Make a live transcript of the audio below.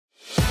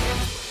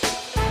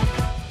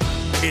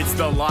It's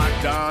the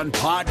Locked On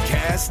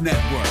Podcast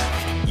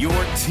Network, your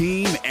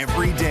team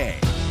every day.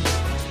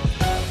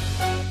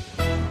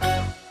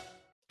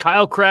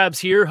 Kyle Krabs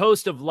here,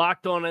 host of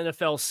Locked On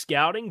NFL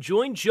Scouting.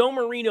 Join Joe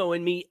Marino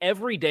and me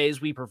every day as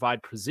we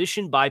provide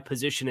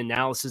position-by-position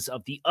analysis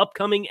of the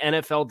upcoming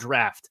NFL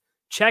Draft.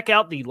 Check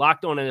out the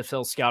Locked On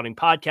NFL Scouting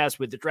podcast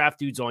with the Draft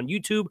Dudes on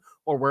YouTube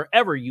or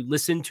wherever you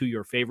listen to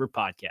your favorite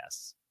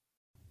podcasts.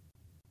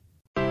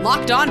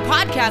 Locked On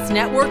Podcast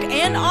Network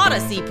and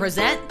Odyssey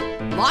present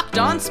Locked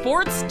On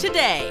Sports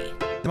Today.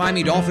 The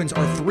Miami Dolphins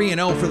are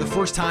 3-0 for the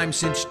first time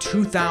since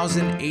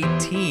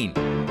 2018.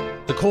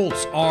 The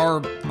Colts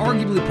are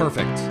arguably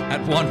perfect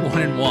at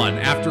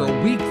 1-1-1 after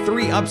a Week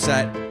 3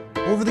 upset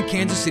over the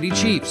Kansas City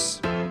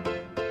Chiefs.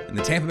 And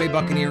the Tampa Bay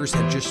Buccaneers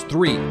had just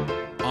 3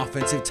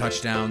 offensive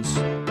touchdowns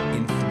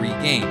in 3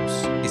 games.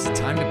 Is it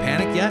time to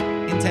panic yet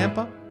in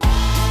Tampa?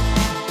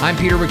 I'm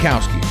Peter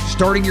Bukowski,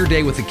 starting your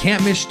day with the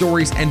can't-miss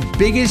stories and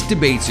biggest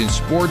debates in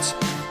sports.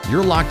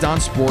 You're Locked On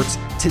Sports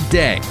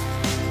Today.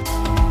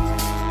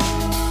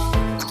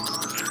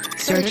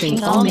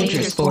 Searching all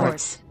major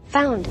sports.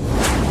 Found.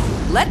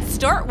 Let's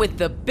start with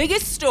the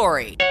biggest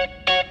story.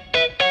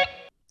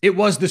 It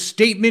was the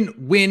statement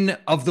win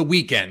of the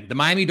weekend. The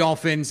Miami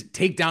Dolphins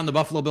take down the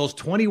Buffalo Bills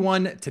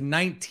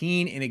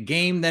 21-19 in a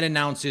game that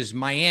announces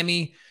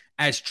Miami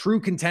as true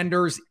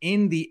contenders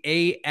in the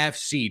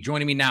AFC.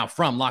 Joining me now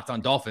from Locked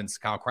On Dolphins,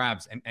 Kyle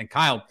Krabs. And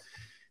Kyle,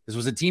 this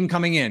was a team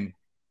coming in,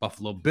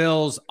 Buffalo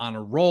Bills on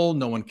a roll.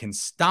 No one can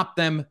stop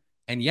them.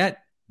 And yet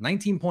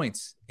 19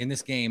 points in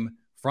this game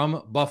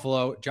from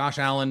Buffalo. Josh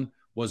Allen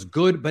was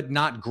good, but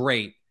not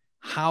great.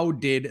 How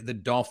did the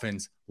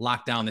Dolphins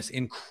lock down this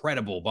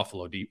incredible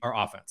Buffalo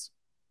offense?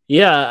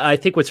 Yeah, I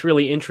think what's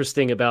really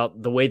interesting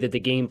about the way that the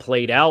game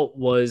played out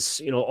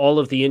was, all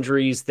of the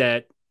injuries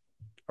that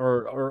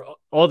or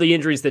all the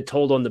injuries that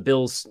told on the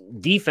Bills'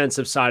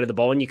 defensive side of the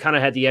ball. And you kind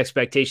of had the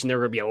expectation there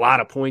were going to be a lot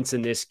of points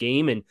in this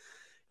game. And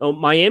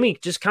Miami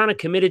just kind of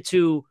committed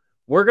to,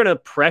 we're going to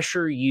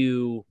pressure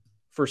you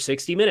for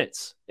 60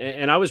 minutes.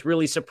 And I was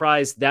really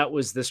surprised that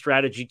was the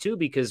strategy too,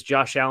 because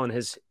Josh Allen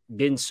has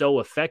been so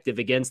effective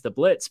against the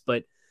blitz,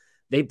 but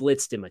they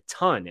blitzed him a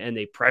ton and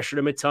they pressured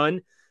him a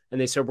ton.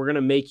 And they said, we're going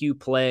to make you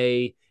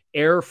play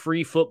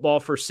air-free football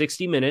for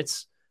 60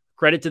 minutes.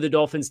 Credit to the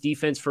Dolphins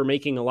defense for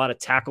making a lot of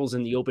tackles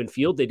in the open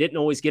field. They didn't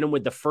always get him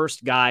with the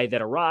first guy that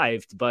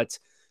arrived, but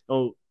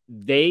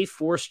they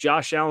forced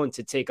Josh Allen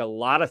to take a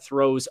lot of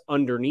throws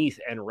underneath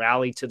and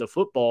rally to the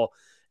football.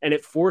 And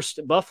it forced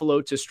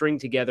Buffalo to string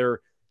together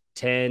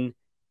 10,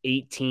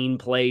 18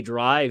 play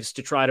drives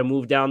to try to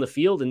move down the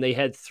field. And they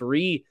had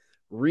 3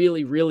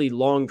 really, really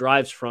long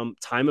drives from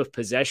time of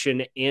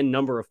possession and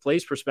number of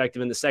plays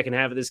perspective in the second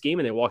half of this game.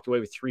 And they walked away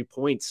with 3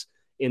 points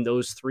in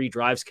those 3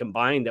 drives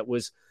combined. That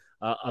was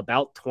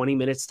about 20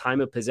 minutes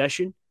time of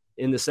possession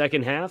in the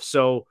second half.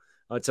 So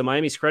to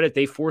Miami's credit,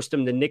 they forced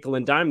them to nickel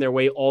and dime their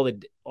way all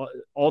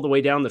the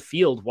way down the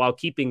field while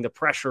keeping the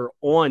pressure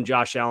on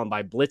Josh Allen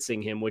by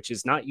blitzing him, which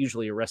is not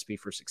usually a recipe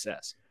for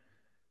success.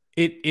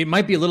 It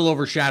might be a little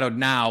overshadowed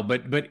now,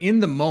 but in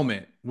the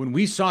moment when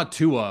we saw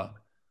Tua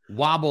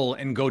wobble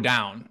and go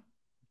down,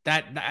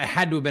 that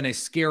had to have been a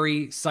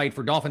scary sight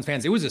for Dolphins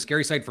fans. It was a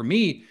scary sight for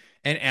me.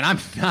 And I'm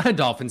not a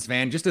Dolphins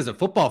fan. Just as a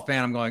football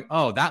fan, I'm going,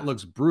 oh, that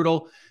looks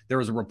brutal. There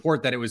was a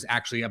report that it was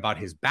actually about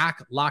his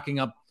back locking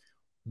up.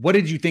 What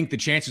did you think the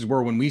chances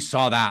were when we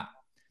saw that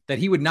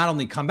he would not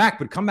only come back,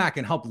 but come back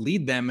and help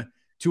lead them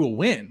to a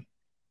win?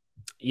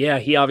 Yeah,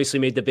 he obviously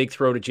made the big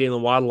throw to Jalen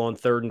Waddle on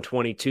 3rd and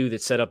 22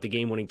 that set up the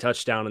game-winning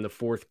touchdown in the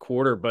fourth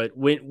quarter. But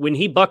when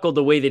he buckled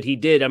the way that he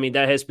did, I mean,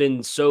 that has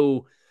been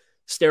so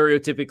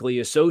stereotypically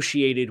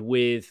associated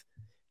with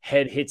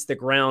head hits the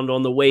ground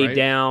on the way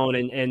down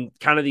and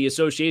kind of the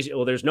association.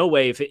 Well, there's no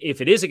way if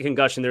it is a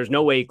concussion, there's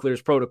no way it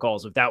clears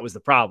protocols if that was the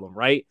problem,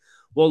 right?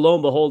 Well, lo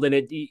and behold,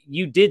 and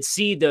you did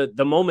see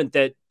the moment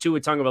that Tua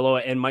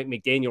Tagovailoa and Mike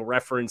McDaniel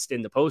referenced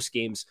in the post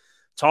games,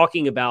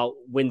 talking about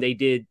when they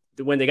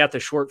got the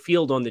short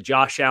field on the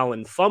Josh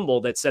Allen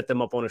fumble that set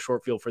them up on a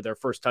short field for their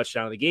first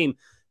touchdown of the game.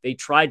 They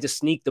tried to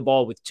sneak the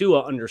ball with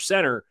Tua under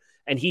center,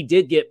 and he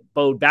did get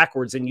bowed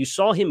backwards, and you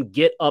saw him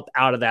get up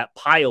out of that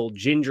pile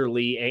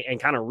gingerly and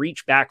kind of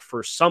reach back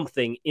for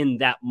something in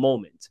that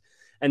moment.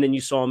 And then you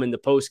saw him in the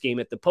post game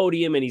at the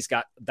podium, and he's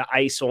got the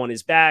ice on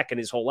his back and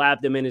his whole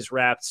abdomen is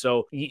wrapped.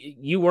 So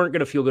you weren't going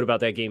to feel good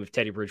about that game if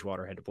Teddy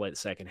Bridgewater had to play the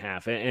second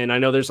half. And I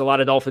know there's a lot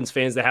of Dolphins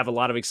fans that have a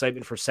lot of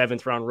excitement for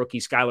 7th-round rookie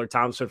Skylar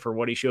Thompson for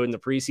what he showed in the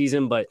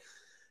preseason, but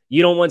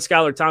you don't want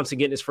Skylar Thompson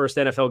getting his first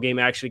NFL game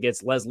actually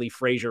against Leslie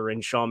Frazier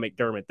and Sean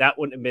McDermott. That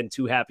wouldn't have been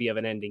too happy of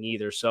an ending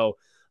either. So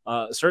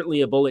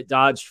certainly a bullet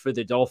dodged for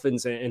the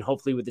Dolphins, and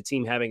hopefully with the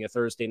team having a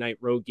Thursday night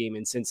road game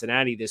in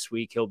Cincinnati this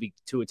week,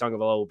 Tua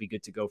Tagovailoa will be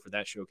good to go for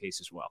that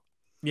showcase as well.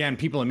 Yeah, and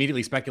people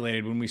immediately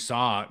speculated when we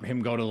saw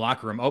him go to the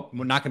locker room, oh,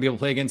 we're not going to be able to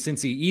play against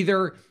Cincy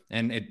either.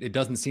 And it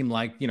doesn't seem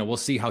like, we'll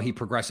see how he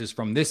progresses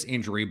from this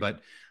injury,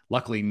 but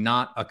luckily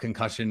not a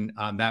concussion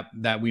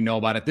that we know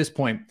about at this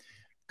point.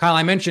 Kyle,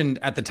 I mentioned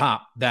at the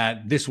top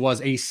that this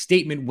was a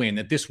statement win,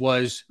 that this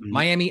was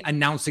Miami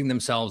announcing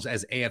themselves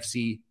as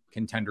AFC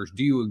contenders.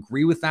 Do you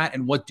agree with that?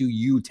 And what do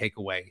you take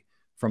away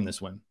from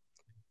this win?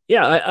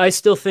 Yeah, I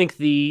still think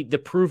the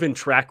proven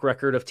track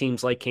record of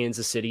teams like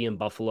Kansas City and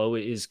Buffalo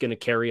is going to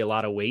carry a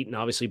lot of weight. And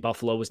obviously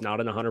Buffalo was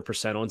not at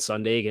 100% on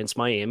Sunday against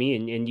Miami,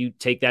 and you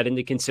take that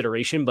into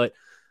consideration. But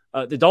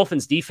the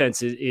Dolphins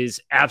defense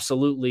is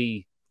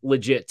absolutely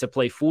legit to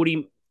play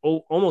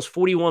almost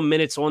 41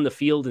 minutes on the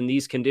field in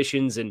these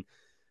conditions, and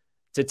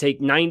to take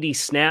 90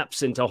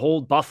 snaps and to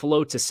hold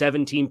Buffalo to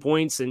 17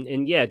 points.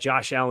 And yeah,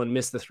 Josh Allen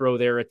missed the throw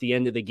there at the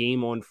end of the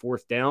game on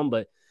 4th down,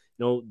 but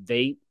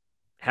they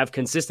have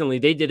consistently,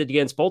 they did it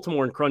against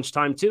Baltimore in crunch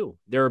time too.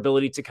 Their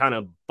ability to kind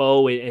of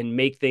bow and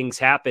make things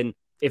happen.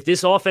 If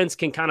this offense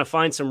can kind of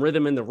find some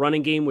rhythm in the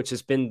running game, which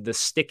has been the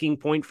sticking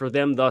point for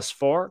them thus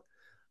far,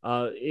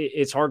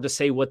 it's hard to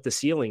say what the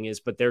ceiling is,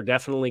 but they're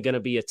definitely going to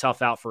be a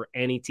tough out for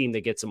any team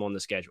that gets them on the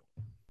schedule.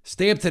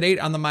 Stay up to date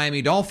on the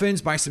Miami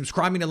Dolphins by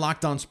subscribing to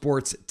Locked On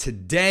Sports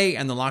today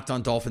and the Locked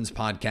On Dolphins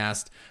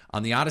podcast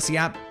on the Odyssey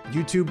app,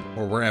 YouTube,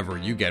 or wherever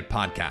you get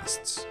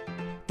podcasts.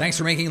 Thanks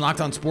for making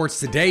Locked On Sports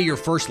today your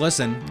first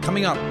listen.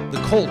 Coming up,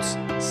 the Colts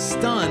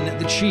stun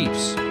the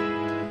Chiefs.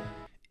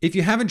 If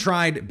you haven't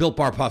tried Built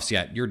Bar Puffs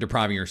yet, you're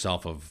depriving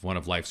yourself of one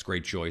of life's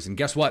great joys. And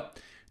guess what?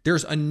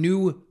 There's a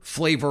new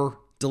flavor,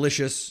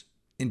 delicious,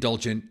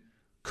 indulgent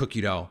cookie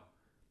dough.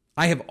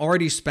 I have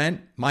already spent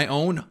my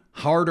own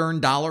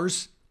hard-earned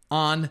dollars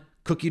on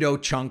cookie dough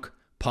chunk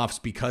puffs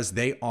because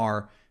they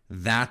are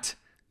that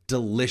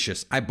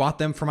delicious. I bought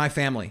them for my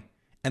family,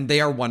 and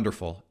they are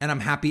wonderful. And I'm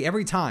happy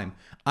every time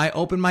I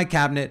open my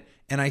cabinet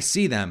and I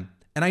see them,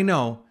 and I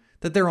know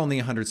that they're only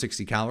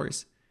 160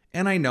 calories.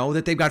 And I know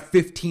that they've got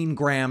 15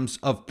 grams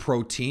of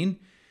protein.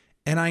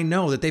 And I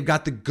know that they've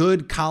got the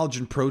good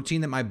collagen protein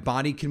that my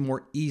body can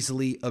more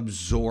easily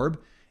absorb.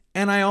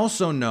 And I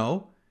also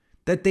know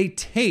that they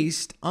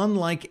taste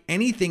unlike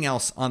anything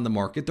else on the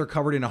market. They're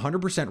covered in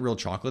 100% real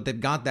chocolate. They've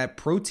got that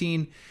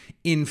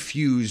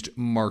protein-infused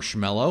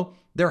marshmallow.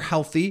 They're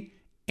healthy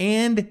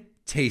and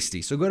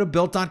tasty. So go to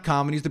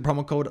Built.com and use the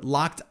promo code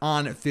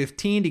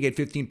LOCKEDON15 to get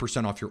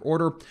 15% off your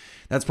order.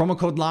 That's promo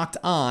code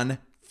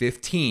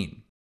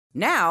LOCKEDON15.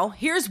 Now,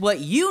 here's what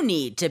you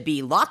need to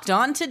be locked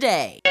on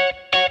today.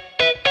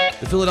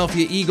 The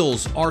Philadelphia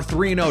Eagles are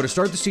 3-0 to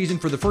start the season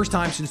for the first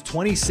time since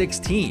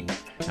 2016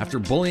 after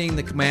bullying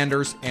the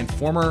Commanders and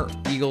former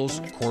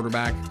Eagles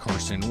quarterback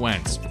Carson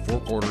Wentz for 4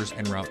 quarters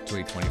en route to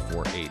a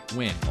 24-8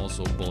 win.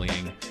 Also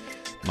bullying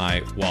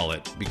my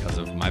wallet because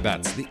of my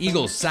bets. The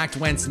Eagles sacked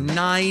Wentz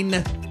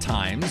 9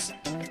 times,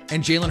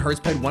 and Jalen Hurts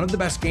played one of the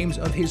best games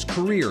of his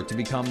career to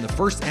become the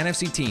first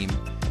NFC team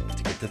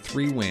to get the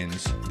 3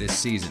 wins this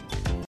season.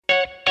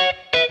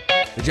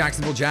 The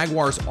Jacksonville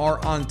Jaguars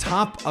are on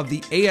top of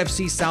the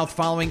AFC South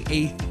following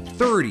a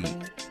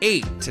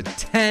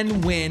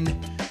 38-10 win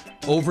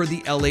over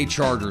the LA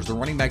Chargers. The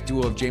running back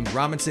duo of James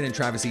Robinson and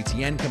Travis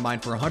Etienne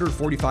combined for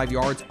 145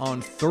 yards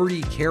on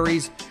 30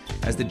 carries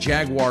as the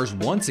Jaguars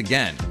once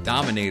again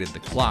dominated the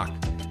clock.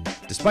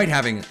 Despite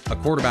having a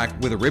quarterback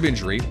with a rib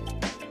injury,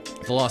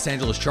 the Los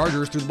Angeles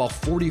Chargers threw the ball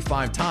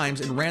 45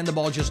 times and ran the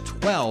ball just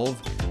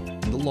 12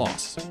 in the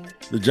loss.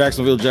 The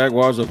Jacksonville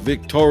Jaguars are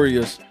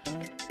victorious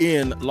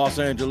in Los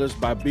Angeles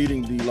by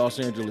beating the Los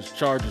Angeles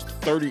Chargers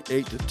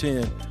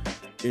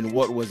 38-10 in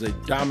what was a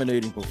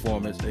dominating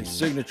performance, a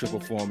signature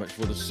performance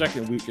for the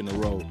second week in a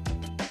row.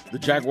 The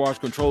Jaguars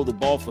controlled the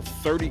ball for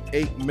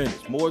 38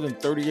 minutes, more than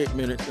 38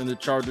 minutes, and the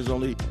Chargers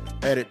only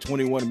added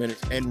 21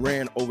 minutes and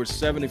ran over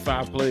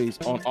 75 plays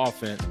on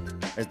offense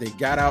as they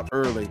got out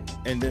early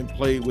and then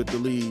played with the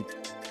lead.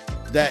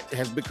 That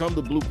has become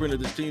the blueprint of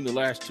this team the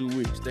last 2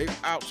 weeks. They've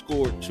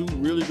outscored 2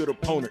 really good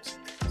opponents,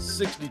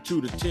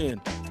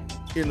 62-10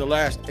 in the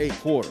last 8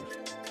 quarters.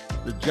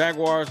 The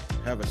Jaguars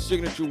have a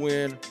signature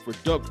win for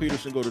Doug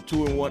Peterson, go to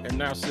 2-1 and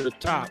now sit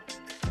atop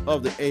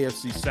of the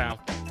AFC South.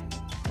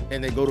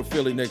 And they go to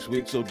Philly next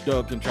week so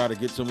Doug can try to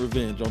get some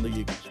revenge on the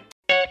Eagles.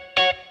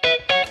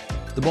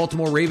 The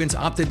Baltimore Ravens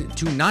opted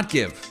to not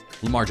give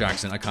Lamar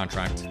Jackson a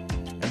contract,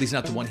 at least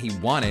not the one he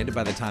wanted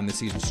by the time the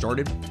season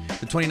started.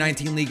 The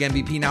 2019 league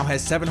MVP now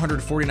has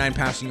 749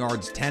 passing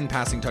yards, 10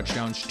 passing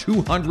touchdowns,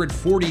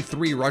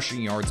 243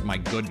 rushing yards, my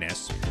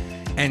goodness,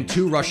 and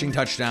 2 rushing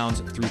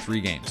touchdowns through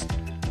 3 games.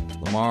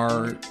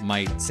 Lamar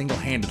might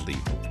single-handedly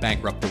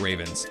bankrupt the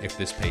Ravens if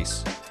this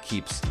pace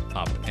keeps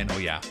up. And oh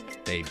yeah,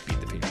 they beat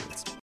the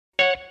Patriots.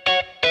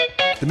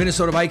 The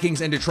Minnesota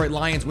Vikings and Detroit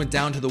Lions went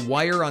down to the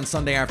wire on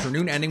Sunday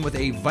afternoon, ending with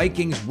a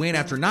Vikings win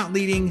after not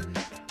leading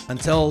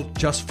until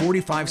just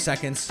 45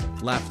 seconds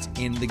left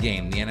in the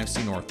game. The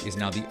NFC North is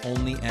now the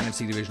only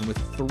NFC division with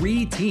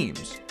 3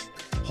 teams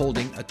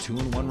holding a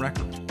 2-1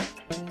 record.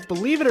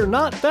 Believe it or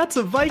not, that's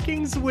a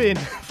Vikings win.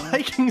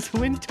 Vikings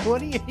win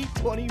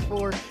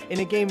 28-24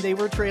 in a game they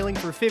were trailing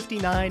for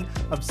 59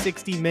 of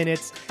 60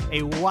 minutes.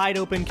 A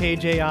wide-open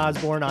KJ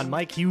Osborne on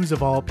Mike Hughes,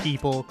 of all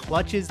people,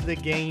 clutches the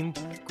game.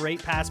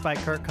 Great pass by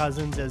Kirk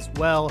Cousins as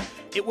well.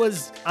 It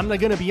was, I'm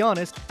going to be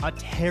honest, a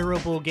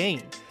terrible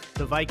game.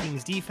 The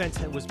Vikings defense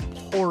that was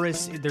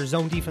porous. Their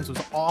zone defense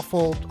was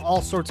awful.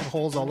 All sorts of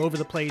holes all over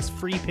the place.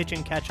 Free pitch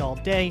and catch all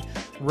day.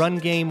 Run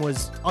game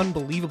was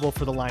unbelievable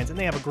for the Lions, and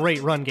they have a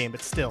great run game,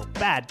 but still,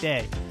 bad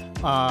day.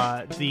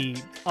 The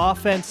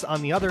offense,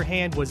 on the other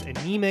hand, was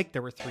anemic.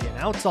 There were 3 and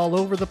outs all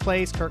over the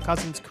place. Kirk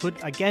Cousins could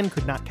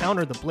not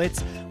counter the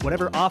blitz.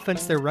 Whatever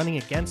offense they're running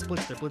against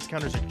blitz, their blitz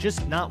counters are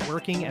just not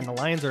working, and the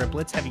Lions are a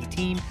blitz-heavy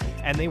team,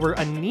 and they were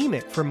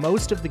anemic for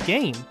most of the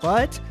game.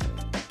 But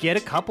get a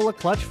couple of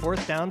clutch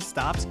fourth down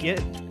stops, get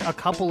a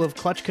couple of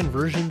clutch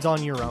conversions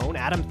on your own.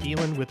 Adam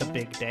Thielen with a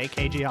big day.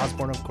 KJ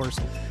Osborne, of course,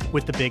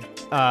 with the big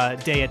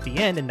day at the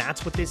end, and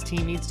that's what this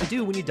team needs to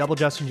do when you double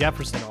Justin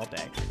Jefferson all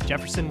day.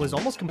 Jefferson was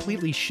almost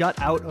completely shut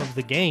out of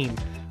the game,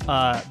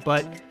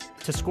 but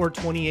to score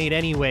 28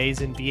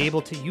 anyways and be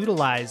able to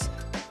utilize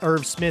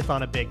Irv Smith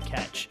on a big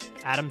catch,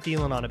 Adam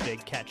Thielen on a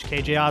big catch,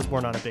 KJ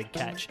Osborne on a big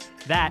catch.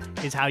 That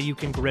is how you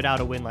can grit out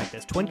a win like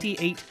this.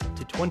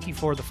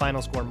 28-24, the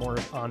final score. More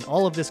on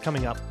all of this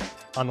coming up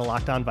on the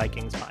Locked On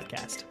Vikings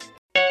podcast.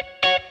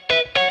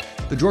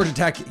 The Georgia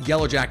Tech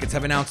Yellow Jackets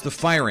have announced the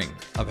firing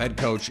of head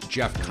coach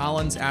Jeff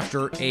Collins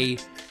after a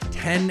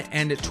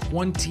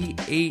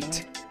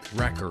 10-28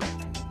 record.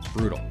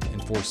 Brutal in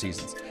 4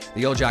 seasons.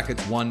 The Yellow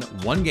Jackets won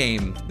 1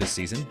 game this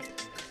season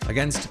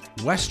against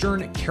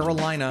Western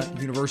Carolina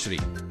University,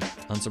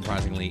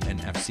 unsurprisingly an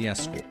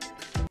FCS school.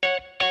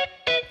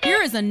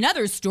 Here is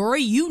another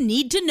story you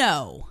need to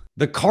know.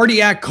 The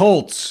Cardiac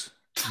Colts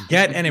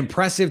get an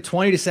impressive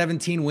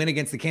 20-17 win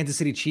against the Kansas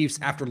City Chiefs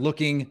after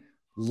looking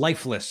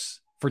lifeless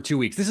for 2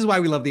 weeks. This is why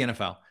we love the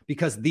NFL,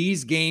 because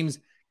these games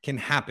can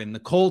happen. The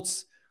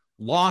Colts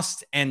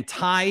lost and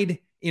tied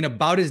in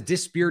about as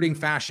dispiriting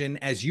fashion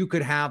as you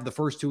could have the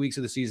first 2 weeks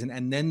of the season,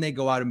 and then they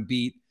go out and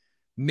beat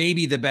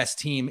maybe the best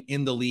team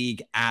in the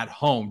league at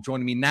home.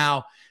 Joining me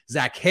now,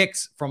 Zach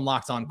Hicks from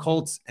Locked On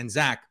Colts. And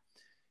Zach,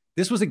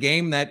 this was a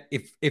game that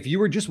if you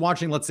were just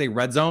watching, let's say,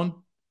 Red Zone,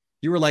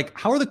 you were like,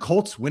 how are the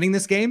Colts winning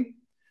this game?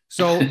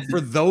 So for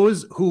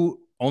those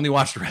who only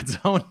watched Red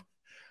Zone,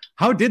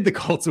 how did the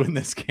Colts win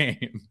this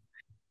game?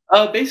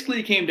 Basically,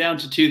 it came down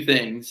to 2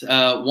 things.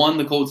 One,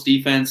 the Colts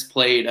defense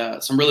played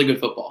some really good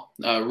football.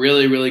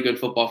 Really, really good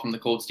football from the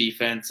Colts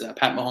defense.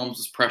 Pat Mahomes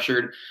was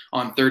pressured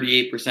on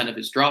 38% of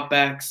his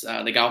dropbacks.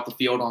 They got off the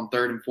field on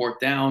 3rd and 4th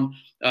down.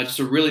 Just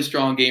a really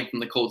strong game from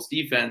the Colts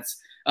defense.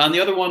 And the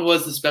other one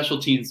was the special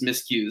teams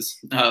miscues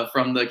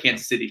from the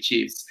Kansas City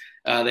Chiefs.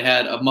 They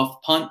had a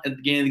muff punt at the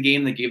beginning of the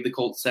game that gave the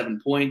Colts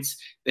 7 points.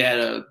 They had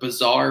a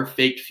bizarre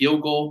faked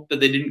field goal that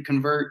they didn't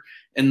convert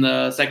in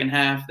the second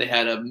half. They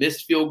had a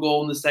missed field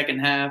goal in the second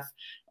half.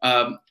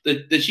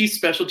 The Chiefs'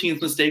 special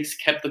teams mistakes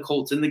kept the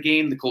Colts in the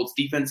game. The Colts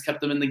defense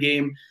kept them in the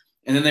game.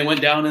 And then they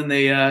went down and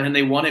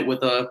they won it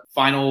with a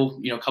final,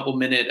 couple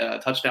minute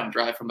touchdown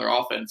drive from their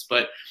offense.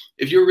 But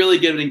if you're really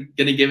going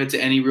to give it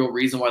to any real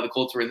reason why the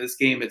Colts were in this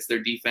game, it's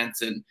their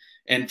defense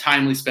and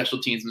timely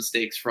special teams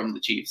mistakes from the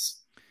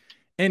Chiefs.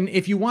 And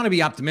if you want to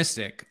be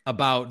optimistic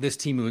about this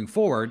team moving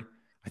forward,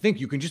 I think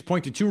you can just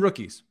point to 2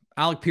 rookies.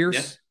 Alec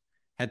Pierce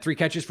had 3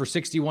 catches for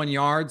 61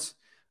 yards.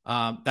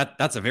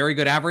 That's a very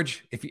good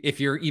average if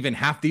you're even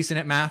half decent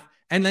at math.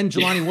 And then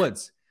Jelani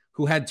Woods,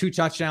 who had 2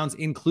 touchdowns,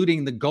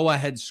 including the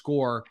go-ahead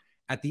score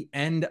at the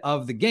end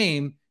of the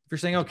game. If you're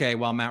saying, okay,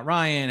 well, Matt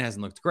Ryan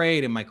hasn't looked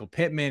great and Michael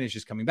Pittman is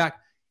just coming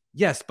back.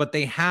 Yes, but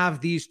they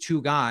have these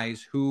 2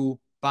 guys who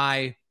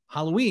by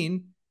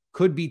Halloween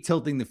could be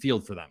tilting the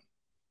field for them.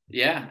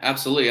 Yeah,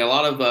 absolutely. A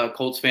lot of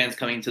Colts fans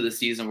coming into the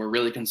season were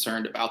really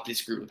concerned about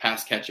this group of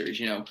pass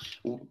catchers.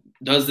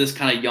 Does this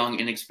kind of young,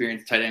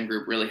 inexperienced tight end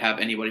group really have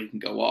anybody who can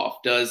go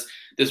off? Does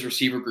this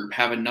receiver group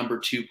have a number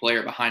 2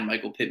 player behind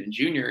Michael Pittman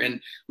Jr.?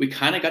 And we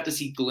kind of got to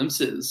see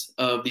glimpses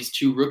of these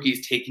 2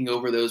 rookies taking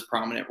over those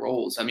prominent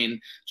roles. I mean,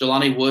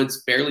 Jelani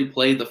Woods barely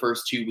played the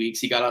first 2 weeks.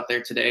 He got out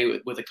there today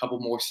with a couple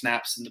more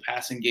snaps in the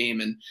passing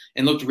game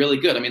and looked really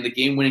good. I mean, the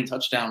game-winning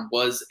touchdown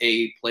was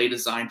a play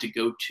designed to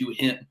go to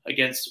him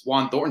against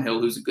Juan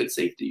Thornhill, who's a good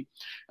safety.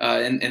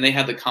 And they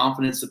had the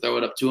confidence to throw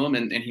it up to him,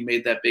 and he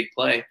made that big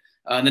play.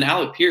 And then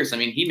Alec Pierce, I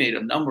mean, he made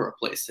a number of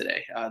plays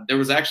today. There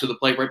was actually the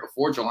play right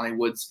before Jelani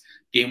Woods'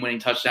 game-winning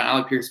touchdown.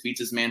 Alec Pierce beats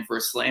his man for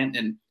a slant,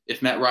 and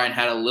if Matt Ryan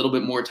had a little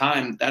bit more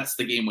time, that's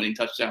the game-winning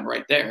touchdown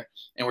right there.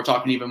 And we're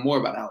talking even more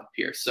about Alec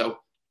Pierce. So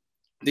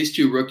these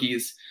 2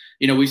 rookies,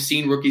 we've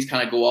seen rookies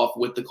kind of go off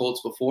with the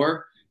Colts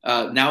before.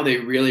 Now they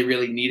really,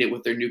 really need it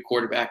with their new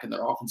quarterback and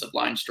their offensive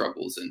line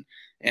struggles.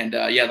 And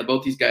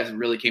both these guys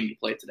really came to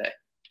play today.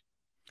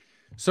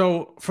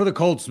 So for the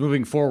Colts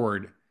moving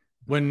forward,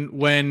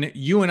 when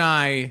you and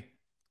I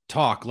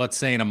talk, let's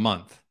say in a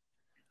month,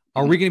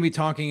 are we going to be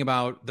talking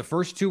about the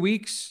first 2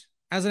 weeks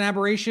as an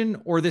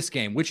aberration or this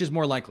game? Which is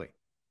more likely?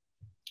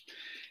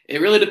 It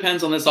really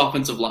depends on this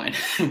offensive line.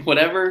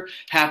 Whatever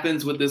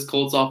happens with this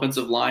Colts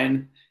offensive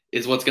line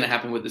is what's going to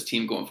happen with this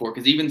team going forward.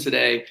 Because even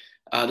today,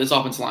 this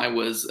offensive line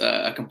was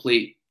a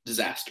complete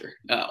disaster.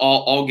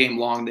 All game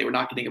long, they were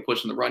not getting a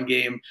push in the run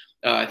game.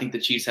 I think the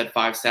Chiefs had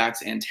 5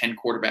 sacks and 10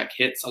 quarterback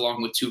hits,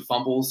 along with 2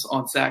 fumbles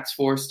on sacks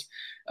forced.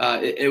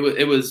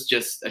 it was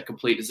just a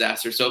complete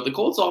disaster. So if the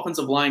Colts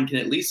offensive line can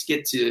at least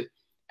get to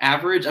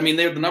average, I mean,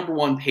 they're the number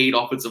one paid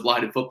offensive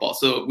line in football.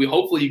 So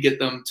hopefully you get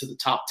them to the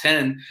top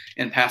 10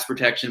 in pass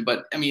protection.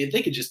 But I mean, if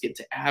they could just get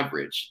to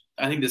average,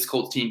 I think this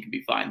Colts team can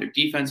be fine. Their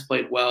defense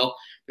played well.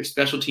 Their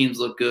special teams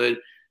look good.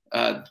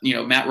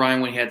 Matt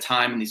Ryan, when he had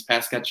time, and these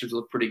pass catchers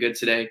look pretty good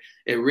today.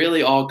 It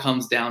really all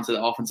comes down to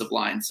the offensive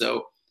line.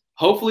 So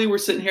hopefully we're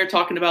sitting here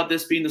talking about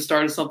this being the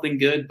start of something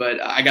good,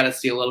 but I got to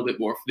see a little bit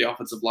more from the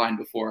offensive line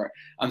before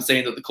I'm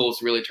saying that the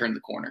Colts really turned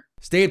the corner.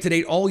 Stay up to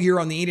date all year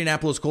on the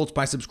Indianapolis Colts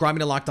by subscribing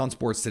to Locked On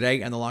Sports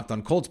Today and the Locked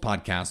On Colts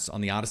podcasts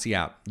on the Odyssey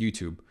app,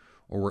 YouTube,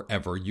 or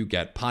wherever you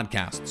get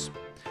podcasts.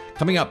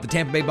 Coming up, the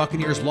Tampa Bay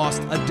Buccaneers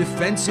lost a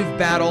defensive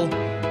battle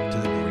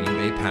to the Green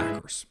Bay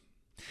Packers.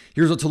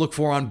 Here's what to look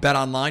for on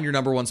BetOnline, your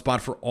number one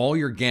spot for all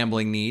your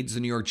gambling needs. The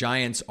New York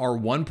Giants are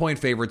 1-point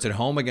favorites at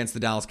home against the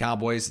Dallas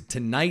Cowboys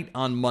tonight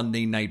on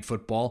Monday Night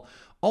Football.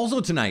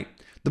 Also tonight,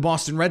 the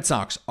Boston Red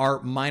Sox are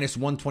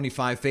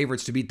 -125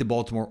 favorites to beat the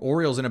Baltimore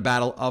Orioles in a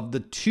battle of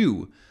the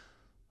two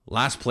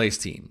last place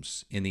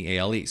teams in the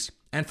AL East.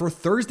 And for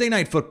Thursday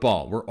Night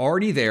Football, we're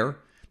already there.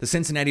 The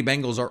Cincinnati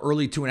Bengals are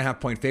early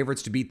 2.5-point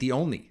favorites to beat the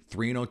only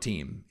 3-0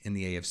 team in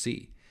the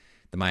AFC,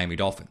 the Miami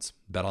Dolphins.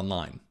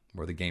 BetOnline,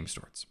 where the game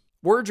starts.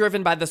 We're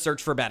driven by the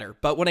search for better,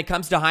 but when it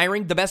comes to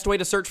hiring, the best way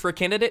to search for a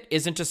candidate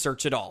isn't to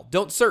search at all.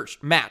 Don't search,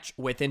 match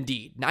with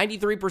Indeed.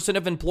 93%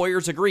 of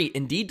employers agree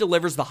Indeed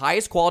delivers the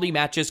highest quality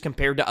matches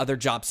compared to other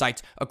job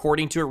sites,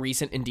 according to a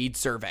recent Indeed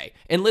survey.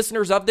 And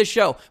listeners of this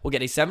show will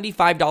get a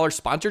 $75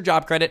 sponsored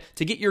job credit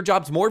to get your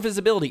jobs more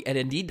visibility at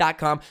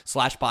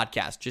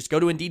Indeed.com/podcast. Just go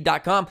to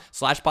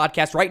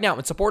Indeed.com/podcast right now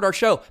and support our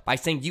show by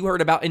saying you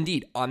heard about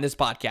Indeed on this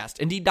podcast.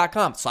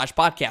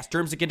 Indeed.com/podcast.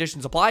 Terms and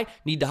conditions apply.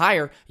 Need to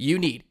hire? You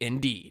need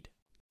Indeed.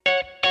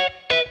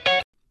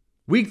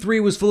 Week 3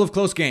 was full of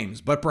close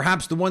games, but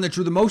perhaps the one that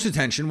drew the most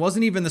attention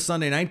wasn't even the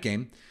Sunday night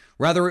game.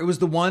 Rather, it was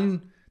the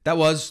one that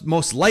was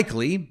most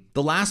likely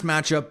the last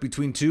matchup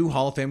between two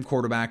Hall of Fame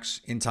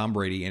quarterbacks in Tom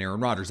Brady and Aaron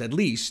Rodgers, at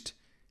least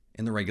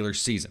in the regular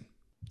season.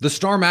 The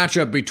star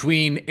matchup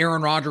between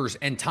Aaron Rodgers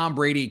and Tom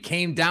Brady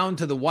came down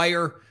to the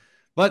wire,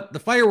 but the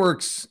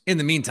fireworks in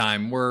the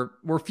meantime were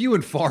few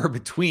and far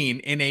between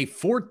in a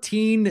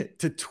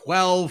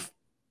 14-12,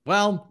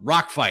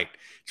 rock fight.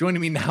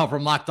 Joining me now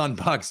from Locked On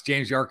Bucs,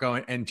 James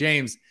Yarko. And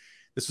James,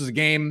 this was a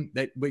game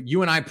that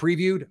you and I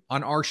previewed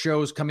on our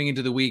shows coming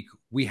into the week.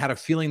 We had a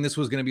feeling this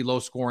was going to be low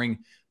scoring,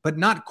 but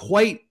not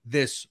quite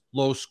this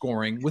low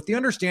scoring, with the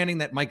understanding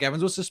that Mike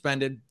Evans was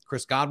suspended,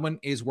 Chris Godwin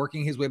is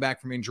working his way back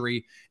from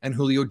injury, and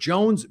Julio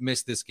Jones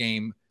missed this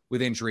game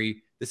with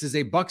injury. This is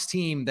a Bucs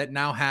team that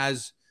now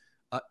has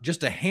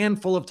just a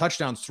handful of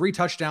touchdowns, 3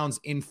 touchdowns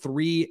in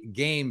 3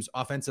 games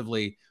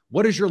offensively.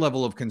 What is your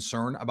level of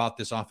concern about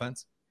this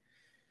offense?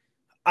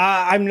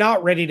 I'm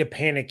not ready to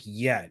panic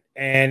yet.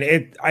 And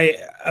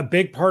a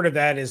big part of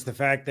that is the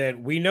fact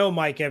that we know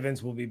Mike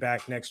Evans will be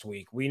back next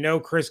week. We know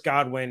Chris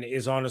Godwin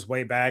is on his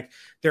way back.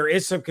 There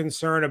is some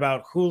concern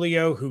about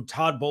Julio, who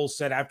Todd Bowles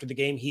said after the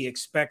game he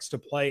expects to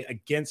play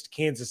against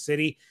Kansas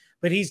City,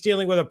 but he's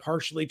dealing with a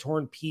partially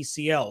torn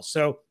PCL.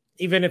 So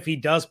even if he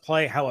does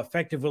play, how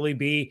effective will he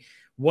be?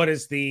 What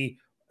is the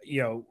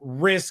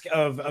risk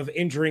of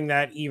injuring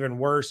that even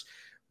worse?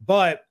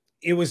 But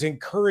it was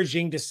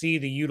encouraging to see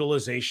the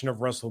utilization of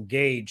Russell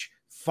Gage.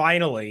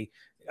 Finally,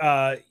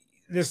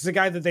 this is a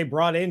guy that they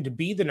brought in to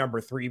be the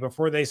number 3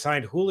 before they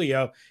signed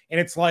Julio. And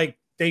it's like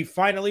they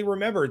finally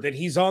remembered that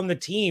he's on the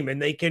team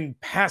and they can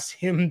pass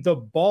him the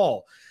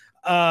ball.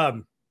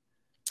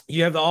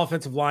 You have the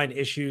offensive line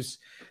issues.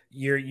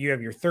 You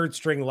have your third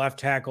string left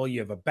tackle. You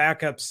have a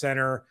backup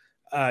center.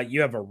 You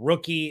have a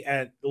rookie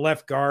at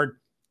left guard.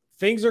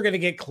 Things are going to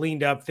get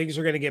cleaned up. Things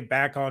are going to get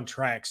back on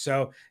track.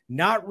 So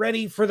not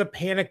ready for the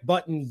panic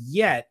button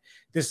yet.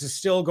 This is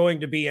still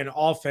going to be an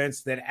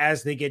offense that,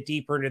 as they get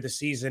deeper into the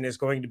season, is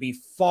going to be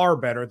far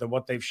better than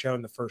what they've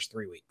shown the first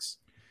 3 weeks.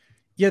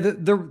 Yeah,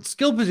 the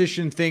skill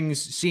position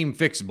things seem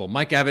fixable.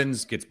 Mike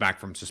Evans gets back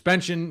from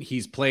suspension.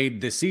 He's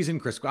played this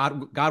season. Chris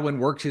Godwin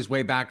works his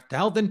way back to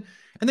health. And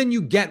then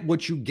you get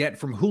what you get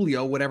from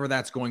Julio, whatever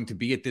that's going to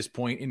be at this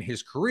point in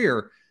his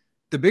career.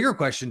 The bigger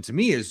question to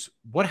me is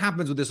what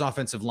happens with this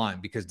offensive line,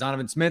 because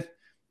Donovan Smith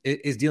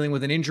is dealing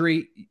with an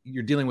injury.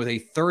 You're dealing with a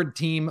third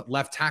team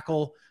left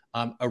tackle,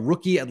 a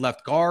rookie at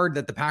left guard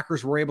that the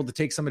Packers were able to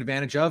take some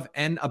advantage of,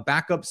 and a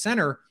backup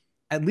center.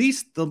 At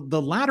least the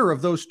latter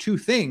of those two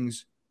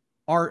things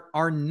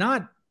are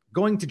not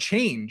going to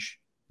change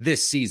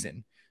this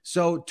season.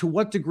 So to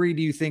what degree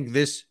do you think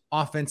this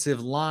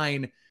offensive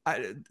line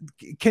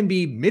can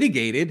be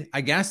mitigated,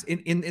 I guess,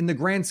 in the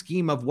grand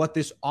scheme of what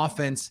this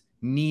offense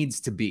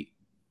needs to be?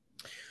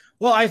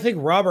 Well, I think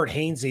Robert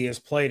Hainsey has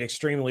played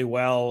extremely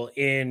well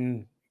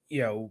in,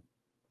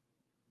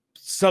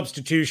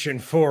 substitution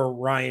for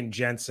Ryan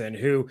Jensen,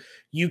 who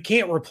you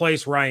can't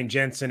replace Ryan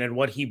Jensen and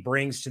what he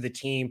brings to the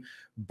team,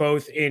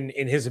 both in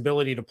his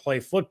ability to play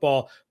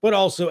football, but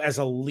also as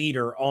a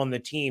leader on the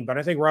team. But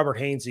I think Robert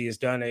Hainsey has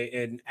done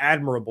an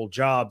admirable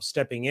job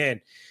stepping in.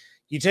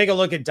 You take a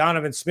look at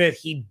Donovan Smith.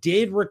 He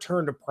did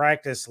return to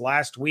practice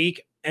last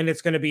week, and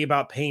it's going to be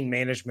about pain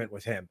management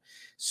with him.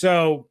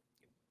 So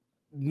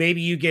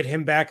maybe you get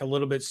him back a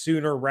little bit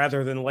sooner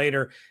rather than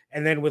later.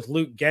 And then with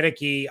Luke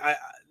Gedeke,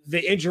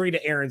 the injury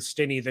to Aaron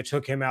Stinney that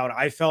took him out,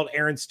 I felt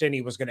Aaron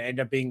Stinney was going to end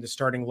up being the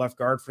starting left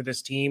guard for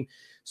this team.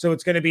 So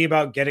it's going to be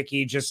about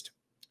Gedeke just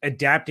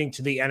adapting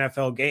to the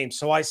NFL game.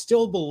 So I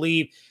still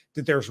believe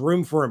that there's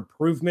room for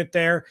improvement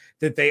there,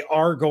 that they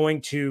are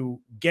going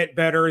to get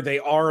better. They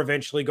are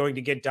eventually going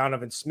to get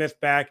Donovan Smith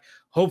back.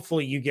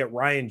 Hopefully you get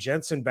Ryan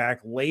Jensen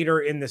back later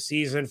in the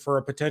season for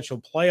a potential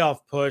playoff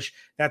push.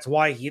 That's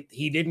why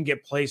he didn't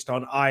get placed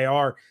on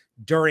IR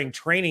during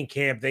training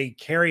camp. They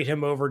carried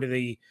him over to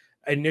the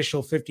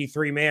initial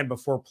 53-man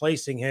before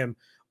placing him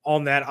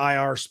on that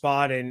IR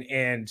spot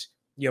and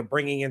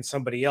bringing in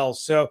somebody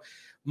else. So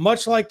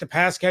much like the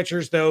pass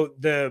catchers, though,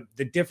 the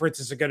difference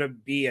isn't going to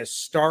be as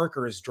stark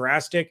or as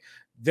drastic.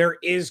 There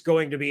is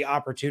going to be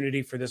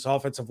opportunity for this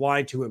offensive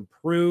line to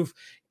improve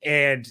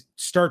and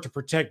start to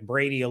protect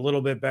Brady a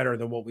little bit better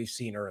than what we've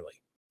seen early.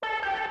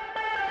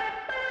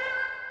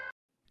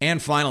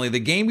 And finally, the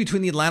game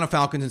between the Atlanta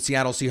Falcons and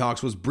Seattle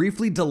Seahawks was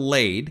briefly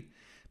delayed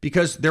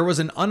because there was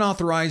an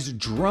unauthorized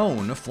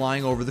drone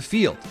flying over the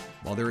field.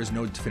 While there is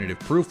no definitive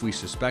proof, we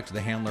suspect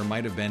the handler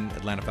might have been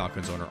Atlanta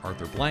Falcons owner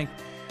Arthur Blank,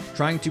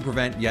 trying to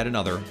prevent yet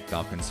another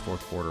Falcons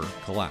fourth quarter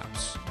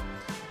collapse.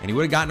 And he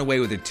would have gotten away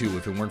with it too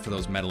if it weren't for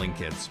those meddling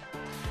kids.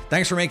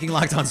 Thanks for making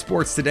Locked On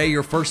Sports today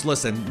your first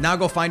listen. Now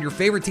go find your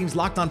favorite team's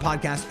Locked On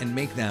podcast and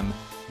make them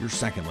your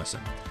second listen.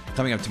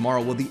 Coming up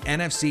tomorrow, will the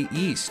NFC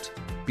East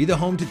be the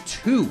home to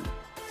two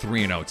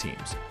 3-0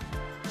 teams?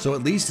 So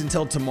at least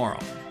until tomorrow,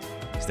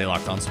 stay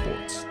locked on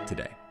sports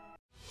today.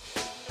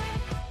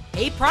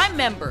 Hey, Prime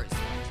members,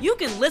 you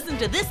can listen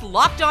to this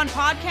Locked On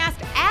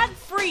podcast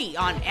ad-free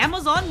on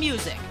Amazon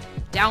Music.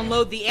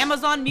 Download the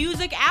Amazon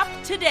Music app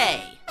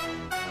today.